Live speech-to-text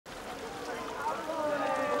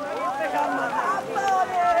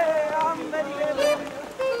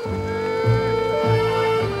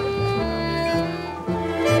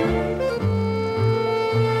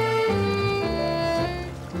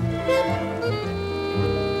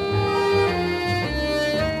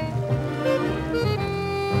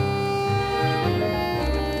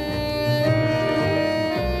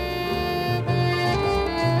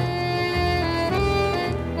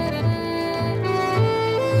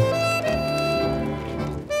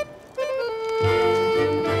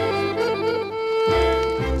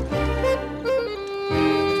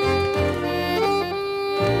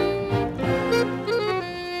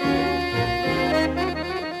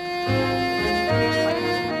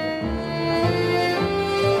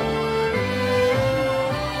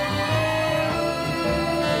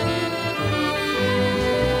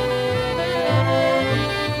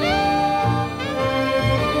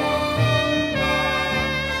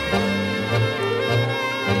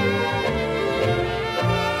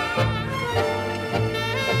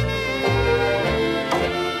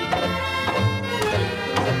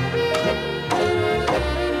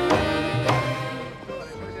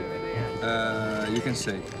You can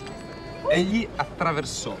say. Egli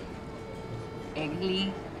attraversò.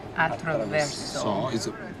 Egli attraversò.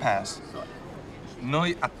 Is past.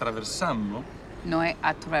 Noi attraversammo. Noi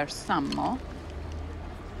attraversammo.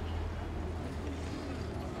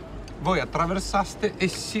 Voi attraversaste,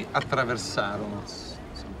 essi attraversarono.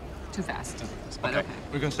 Too fast. Okay. Okay.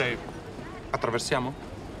 We can say attraversiamo.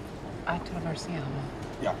 Attraversiamo.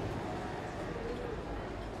 Yeah.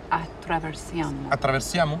 Attraversiamo.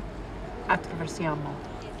 Attraversiamo? Attraversiamo.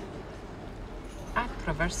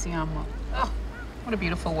 Attraversiamo. Oh, what a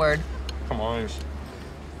beautiful word. Come on.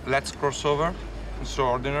 Let's cross over. It's so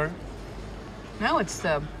ordinary. No, it's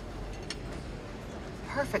the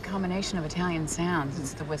perfect combination of Italian sounds.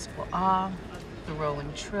 It's the wistful ah, the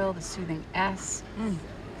rolling trill, the soothing S.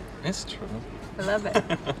 It's true. I love it.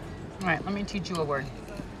 All right, let me teach you a word.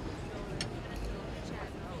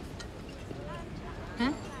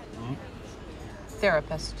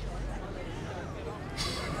 Therapist.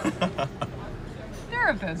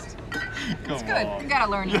 Therapist. It's good. You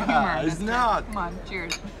gotta learn your humor. It's mister. not. Come on,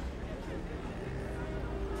 cheers.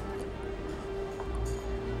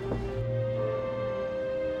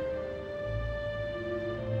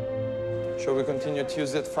 Shall we continue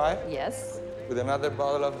Tuesday at 5? Yes, With another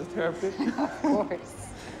bottle of the therapy? of course.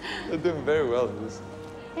 You're doing very well, Liz.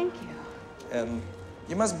 Thank you. And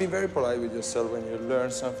you must be very polite with yourself when you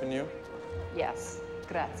learn something new. Yes,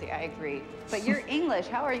 grazie, I agree. But you're English.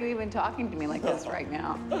 How are you even talking to me like this right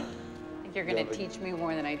now? Like you're gonna teach me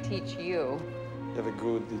more than I teach you. You have a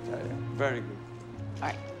good Italian. Very good. All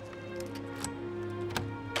right.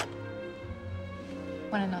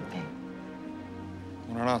 Buonanotte.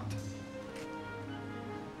 Buonanotte.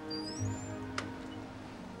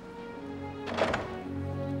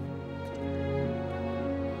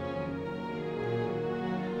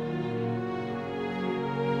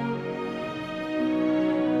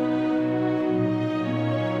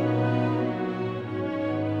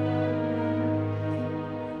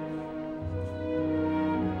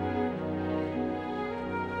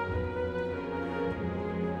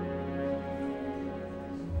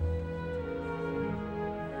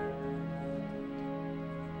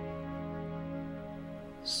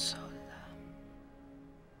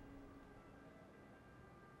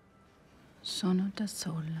 Sono da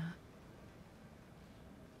sola.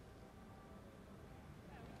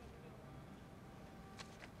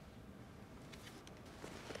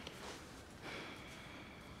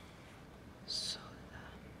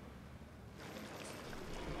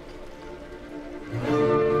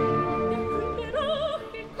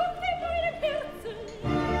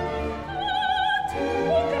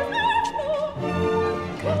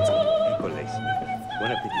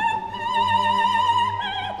 Buon appetito.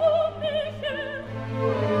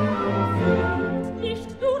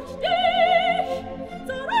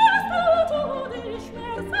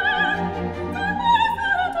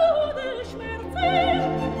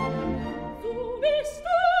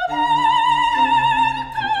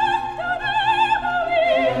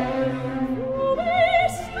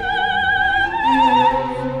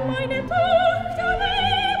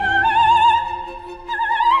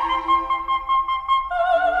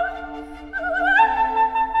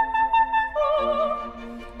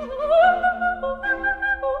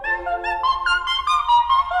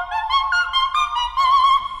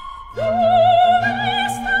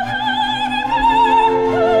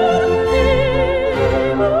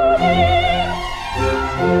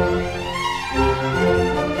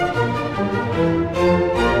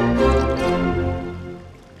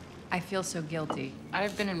 I feel so guilty.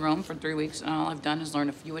 I've been in Rome for 3 weeks, and all I've done is learn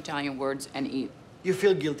a few Italian words and eat. You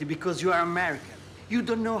feel guilty because you are American. You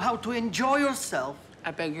don't know how to enjoy yourself.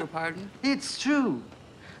 I beg your pardon? It's true.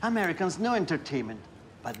 Americans know entertainment,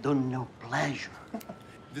 but don't know pleasure.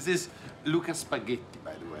 This is Luca Spaghetti,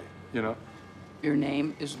 by the way. You know? Your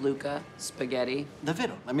name is Luca Spaghetti.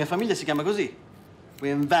 Davvero, la mia famiglia si chiama così. We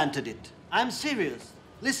invented it. I'm serious.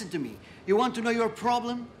 Listen to me. You want to know your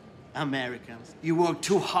problem? Americans. You work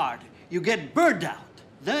too hard. You get burned out.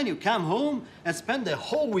 Then you come home and spend the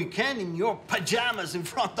whole weekend in your pajamas in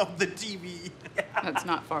front of the TV. That's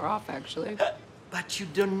not far off, actually. But you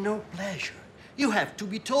don't know pleasure. You have to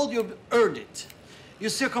be told you've earned it. You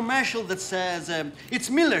see a commercial that says, it's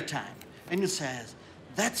Miller time. And you says,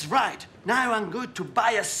 that's right. Now I'm going to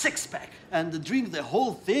buy a six-pack. And drink the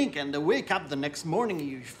whole thing and wake up the next morning and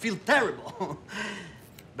you feel terrible.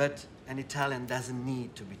 But an Italian doesn't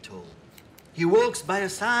need to be told. He walks by a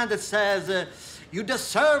sign that says, you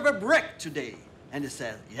deserve a break today. And he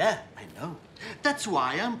says, yeah, I know. That's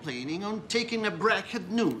why I'm planning on taking a break at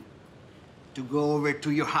noon to go over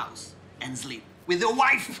to your house and sleep with a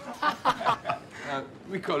wife.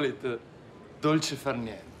 We call it dolce far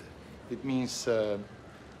niente. It means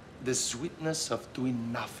the sweetness of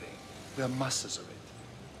doing nothing. We are masters of it.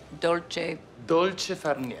 Dolce. Dolce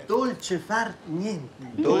far niente. Dolce far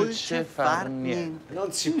niente. Dolce far niente.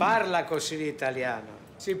 Non si parla così l'italiano,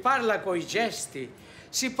 si parla coi gesti.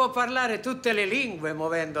 Si può parlare tutte le lingue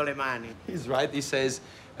muovendo le mani. He's right. He says,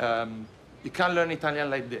 you can't learn Italian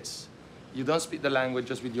like this. You don't speak the language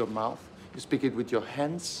just with your mouth. You speak it with your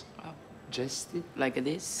hands. Gesti. Like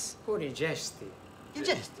this? Con i gesti. I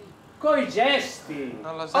gesti. Coi gesti.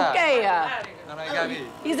 Non lo sai. Okay. Non hai capito.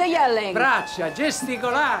 He's a yelling. Braccia,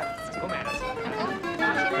 gesticolare.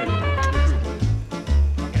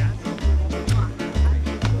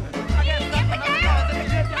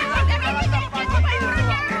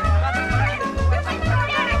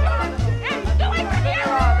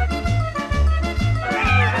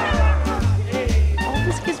 Oh,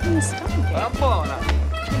 this gives me stomach. Buona.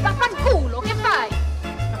 Vaffanculo, che fai?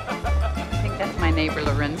 I think that's my neighbor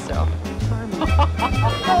Lorenzo.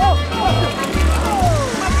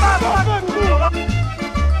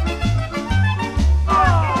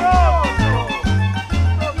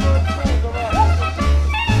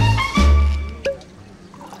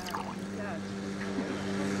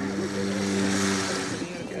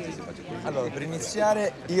 Allora, per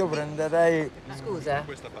iniziare io prenderei... Scusa.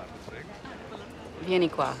 Vieni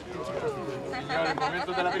qua. Il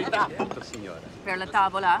momento della verità. Signore. Per la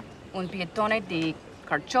tavola, un piettone di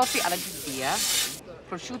carciofi alla giudia,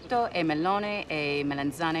 prosciutto e melone e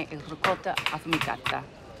melanzane e ricotta affumicata.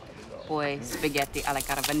 Poi spaghetti alla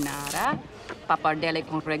carbonara, pappardelle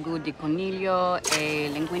con ragù di coniglio e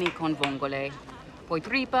linguini con vongole. Poi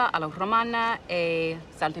trippa alla romana e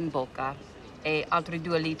saltimbocca. E altri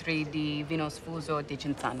 2 litri di vino sfuso di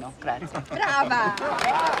Cinzano. Grazie. Brava!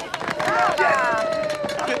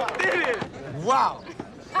 Wow!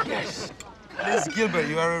 Yes! Miss Gilbert,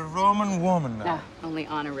 you are a Roman woman now. Ah, only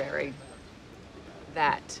honorary.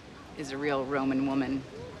 That is a real Roman woman.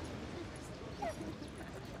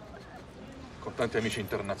 Con tanti amici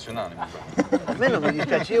internazionali, mi pare. A me non mi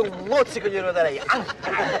dispiace, io un mozzico glielo darei.